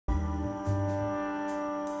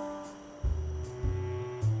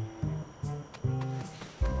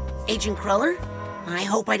Agent Cruller? I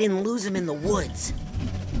hope I didn't lose him in the woods.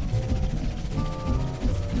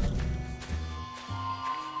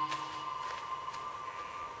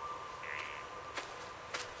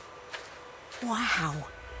 Wow.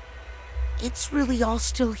 It's really all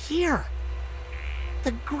still here.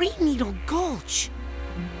 The Green Needle Gulch.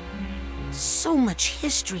 So much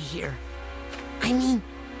history here. I mean,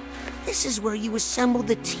 this is where you assembled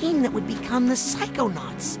the team that would become the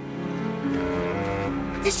Psychonauts.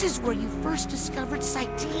 This is where you first discovered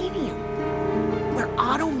Psytanium. Where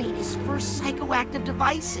Otto made his first psychoactive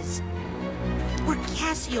devices. Where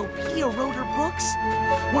Cassiopeia wrote her books.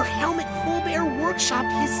 Where Helmut Fullbear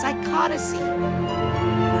workshopped his psychodicy.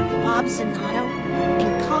 Where Bob Zanato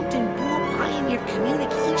and Compton Bull pioneered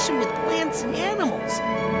communication with plants and animals.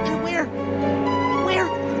 And where...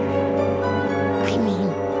 I mean,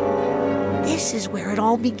 this is where it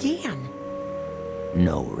all began.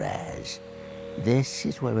 No, Raz. This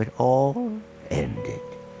is where it all ended.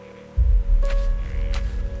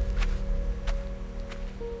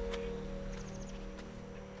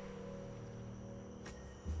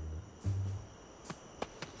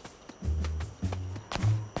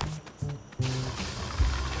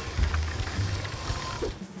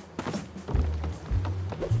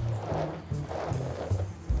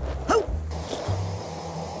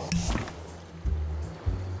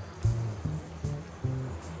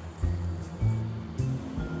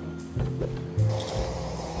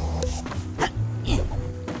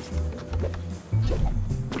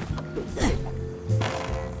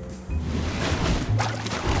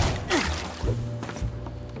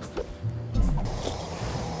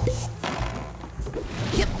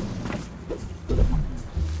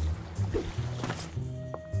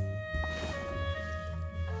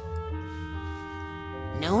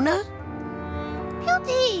 Nona?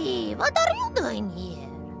 Beauty, what are you doing here?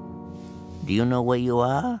 Do you know where you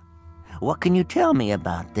are? What can you tell me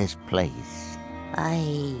about this place?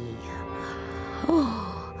 I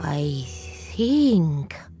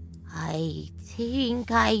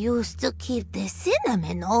think I used to keep the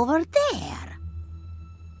cinnamon over there.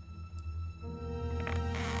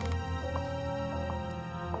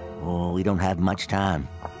 Oh, we don't have much time.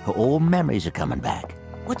 Her old memories are coming back.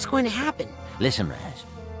 What's going to happen? Listen, Raz.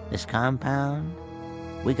 This compound,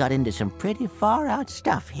 we got into some pretty far-out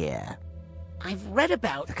stuff here. I've read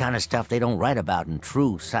about... The kind of stuff they don't write about in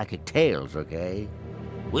true psychic tales, okay?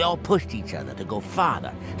 We all pushed each other to go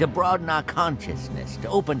farther, to broaden our consciousness, to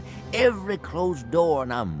open every closed door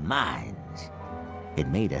in our minds. It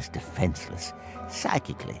made us defenseless,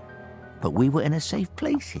 psychically. But we were in a safe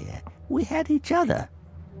place here. We had each other.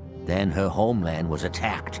 Then her homeland was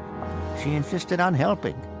attacked. She insisted on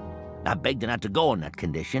helping. I begged her not to go in that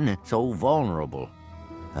condition, so vulnerable.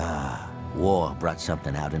 War brought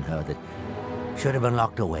something out in her that should have been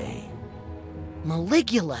locked away.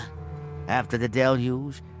 Maligula. After the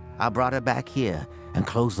deluge, I brought her back here and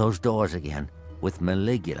closed those doors again, with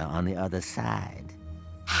Maligula on the other side.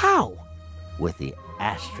 How? With the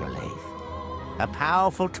astrolabe. A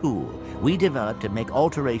powerful tool we developed to make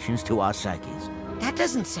alterations to our psyches. That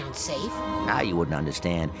doesn't sound safe. Now you wouldn't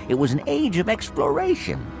understand. It was an age of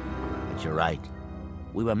exploration. But you're right.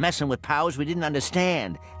 We were messing with powers we didn't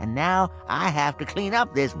understand, and now I have to clean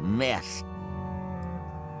up this mess.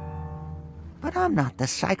 But I'm not the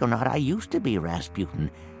Psychonaut I used to be,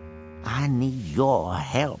 Rasputin. I need your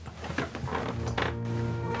help.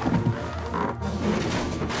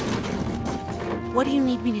 What do you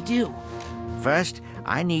need me to do? First,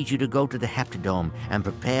 I need you to go to the Heptadome and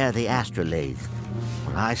prepare the astrolabe.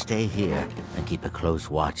 While I stay here and keep a close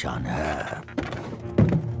watch on her.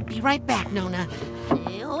 Be right back, Nona.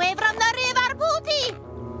 Away from the river, Booty!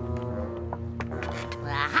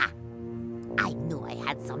 Aha! I knew I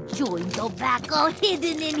had some chewing tobacco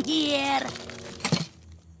hidden in here.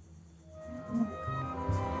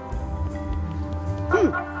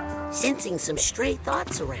 Sensing some stray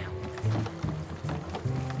thoughts around.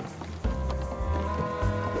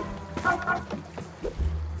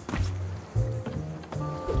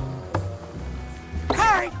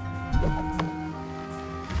 Card!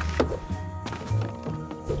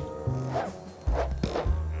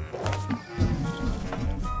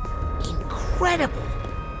 Incredible!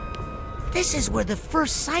 This is where the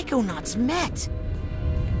first Psychonauts met.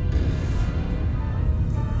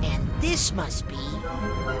 And this must be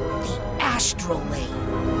the astrolabe.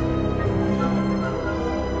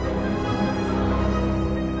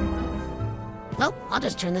 Well, I'll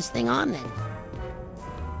just turn this thing on then.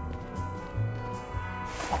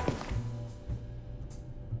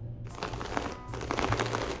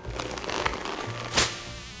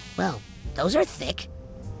 Well, those are thick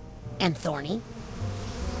and thorny.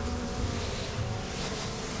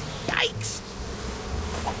 Yikes!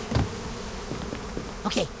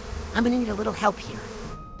 Okay, I'm gonna need a little help here.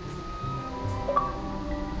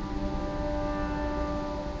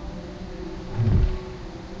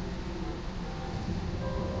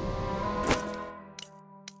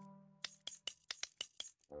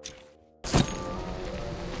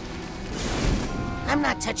 I'm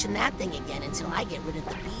not touching that thing again until I get rid of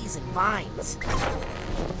the bees and vines.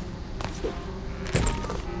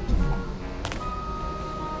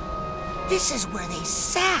 This is where they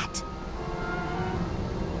sat.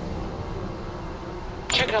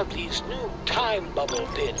 Check out these new time bubble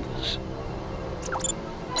bins.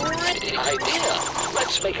 Great idea.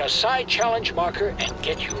 Let's make a side challenge marker and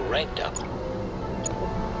get you ranked up.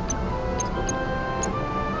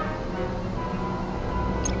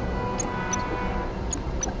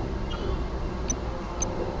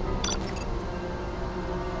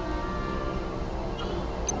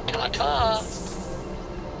 Ta-ta.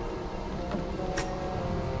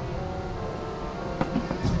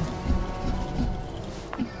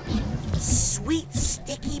 Sweet,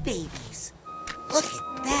 sticky babies. Look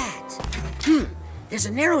at that. There's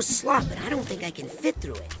a narrow slot, but I don't think I can fit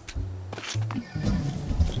through it.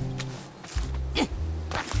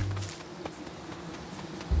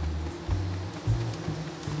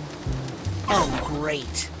 Oh,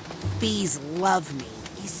 great. Bees love me.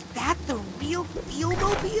 Is that the real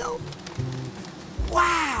Fuelmobile?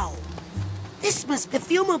 Wow! The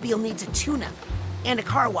Fuelmobile needs a tune-up and a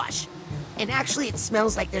car wash. And actually, it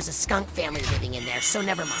smells like there's a skunk family living in there, so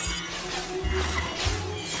never mind.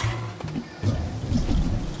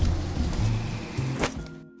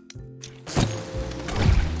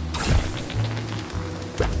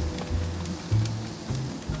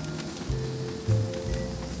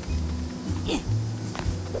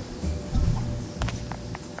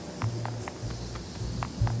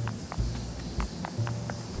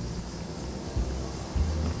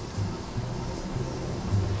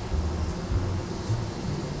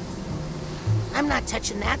 I'm not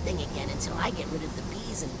touching that thing again until I get rid of the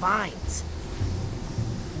bees and vines.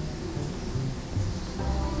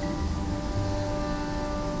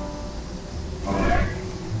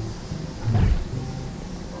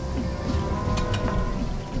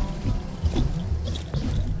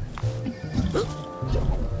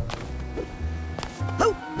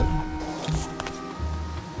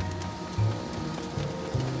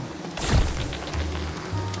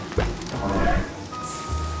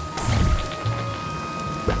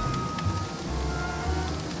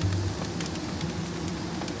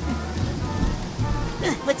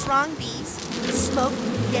 What's wrong, bees? Smoke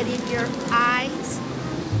get in your eyes?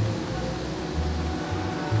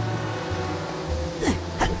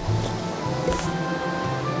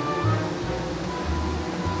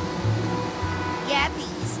 Yeah,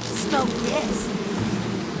 bees, smoke this.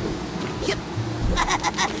 Yep.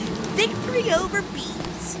 Victory over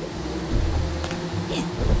bees.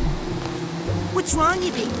 What's wrong,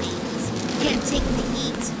 you big babies? Can't take the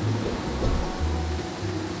heat.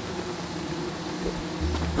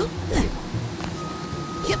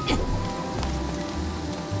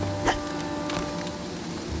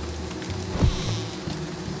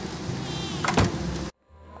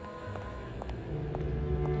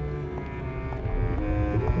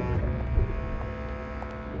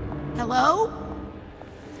 Hello?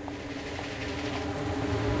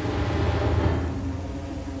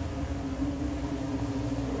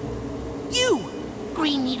 You,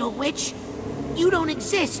 Green Needle Witch, you don't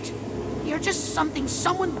exist. You're just something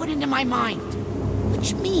someone put into my mind.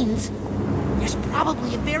 Which means there's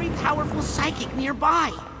probably a very powerful psychic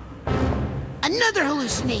nearby. Another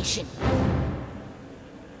hallucination.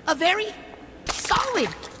 A very solid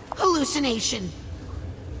hallucination.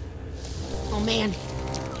 Oh man,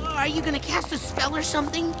 are you gonna cast a spell or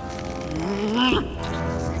something?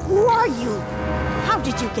 Who are you? How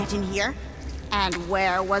did you get in here? And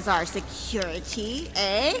where was our security,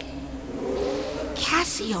 eh?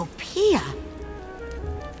 Cassiopeia?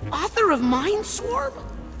 Author of Mindswarm?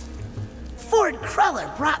 Ford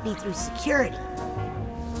Cruller brought me through security.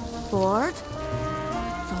 Ford?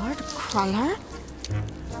 Ford Cruller?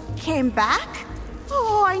 Came back?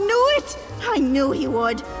 Oh, I knew it! I knew he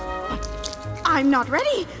would. But I'm not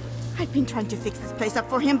ready. I've been trying to fix this place up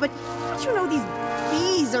for him, but don't you know these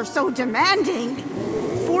bees are so demanding?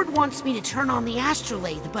 Ford wants me to turn on the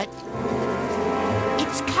astrolabe, but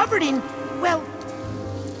it's covered in, well,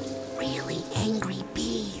 really angry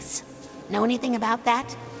bees. Know anything about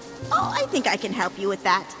that? Oh, I think I can help you with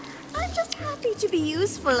that. I'm just happy to be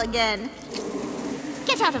useful again.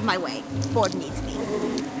 Get out of my way. Ford needs me.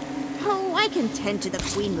 Oh, I can tend to the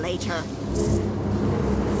Queen later.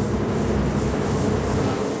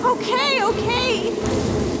 Okay, okay.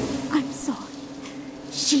 I'm sorry.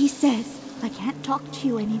 She says I can't talk to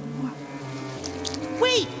you anymore.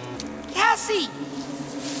 Wait! Cassie!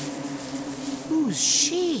 Who's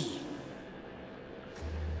she?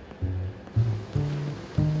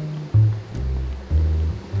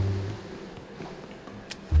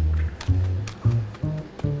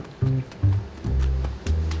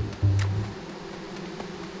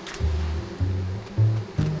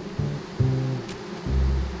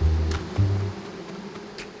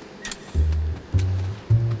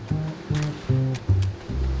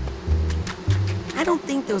 I don't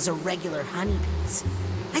think those are regular honeybees.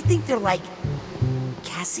 I think they're like...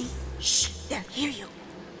 Cassie? Shh, they'll hear you.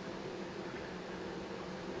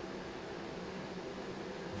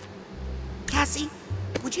 Cassie,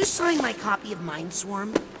 would you sign my copy of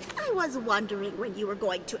Mindswarm? I was wondering when you were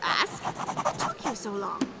going to ask. What took you so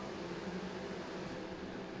long?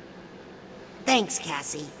 Thanks,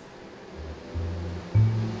 Cassie.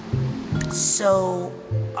 So,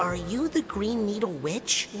 are you the Green Needle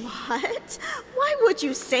Witch? What? Why would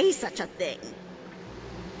you say such a thing?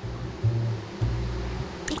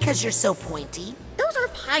 Because you're so pointy. Those are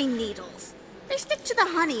pine needles. They stick to the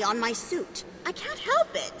honey on my suit. I can't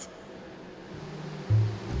help it.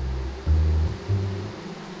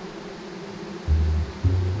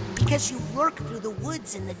 Because you lurk through the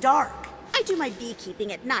woods in the dark. I do my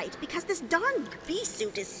beekeeping at night because this darn bee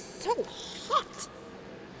suit is so hot.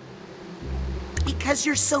 Because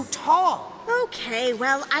you're so tall. Okay,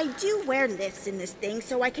 well, I do wear lifts in this thing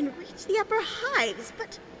so I can reach the upper hives,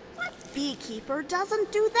 but what beekeeper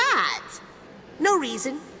doesn't do that? No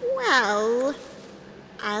reason. Well,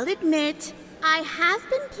 I'll admit, I have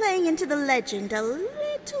been playing into the legend a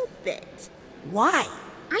little bit. Why?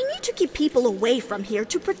 I need to keep people away from here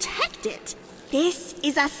to protect it. This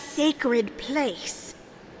is a sacred place.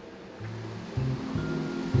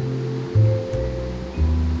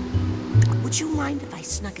 Would you mind if I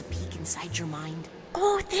snuck a peek inside your mind?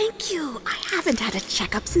 Oh, thank you. I haven't had a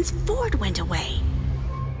checkup since Ford went away.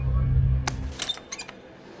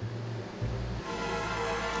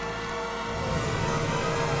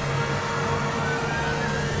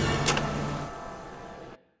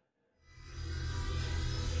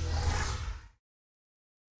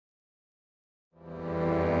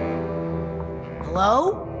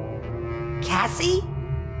 Hello? Cassie?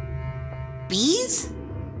 Bees?